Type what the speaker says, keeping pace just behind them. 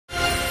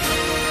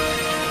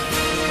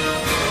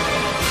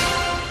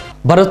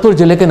भरतपुर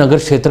जिले के नगर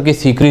क्षेत्र के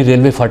सीकरी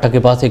रेलवे फाटक के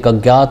पास एक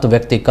अज्ञात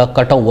व्यक्ति का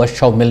कटा हुआ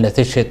शव मिलने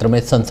से क्षेत्र में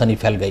सनसनी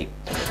फैल गई।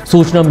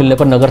 सूचना मिलने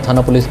पर नगर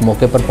थाना पुलिस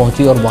मौके पर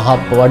पहुंची और वहां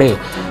पड़े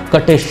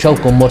कटे शव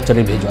को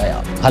मोर्चरी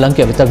भिजवाया।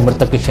 हालांकि अभी तक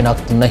मृतक की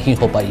शिनाख्त नहीं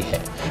हो पाई है।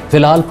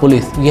 फिलहाल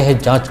पुलिस यह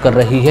जांच कर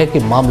रही है कि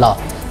मामला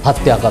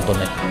हत्या का तो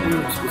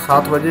नहीं।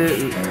 7 बजे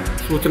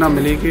सूचना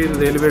मिली कि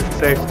रेलवे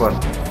ट्रैक पर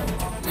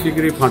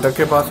सीकरी फाटक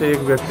के पास एक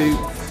व्यक्ति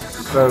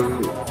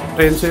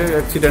ट्रेन से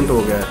एक्सीडेंट हो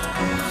गया है,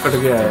 कट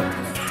गया है,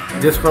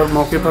 जिस पर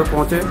मौके पर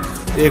पहुंचे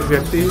एक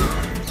व्यक्ति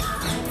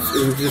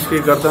जिसकी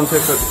गर्दन से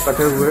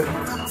कटे हुए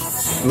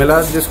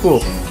मिला, जिसको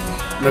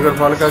नगर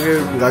पालिका के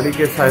गाड़ी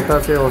के सहायता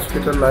से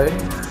हॉस्पिटल लाए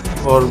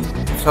और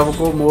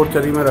सबको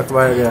मोर्चरी में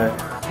रखवाया गया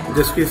है,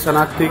 जिसकी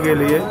शनाख्ती के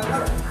लिए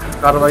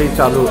कार्रवाई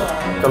चालू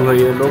चल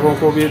रही है। लोगों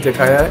को भी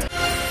दिखाया है।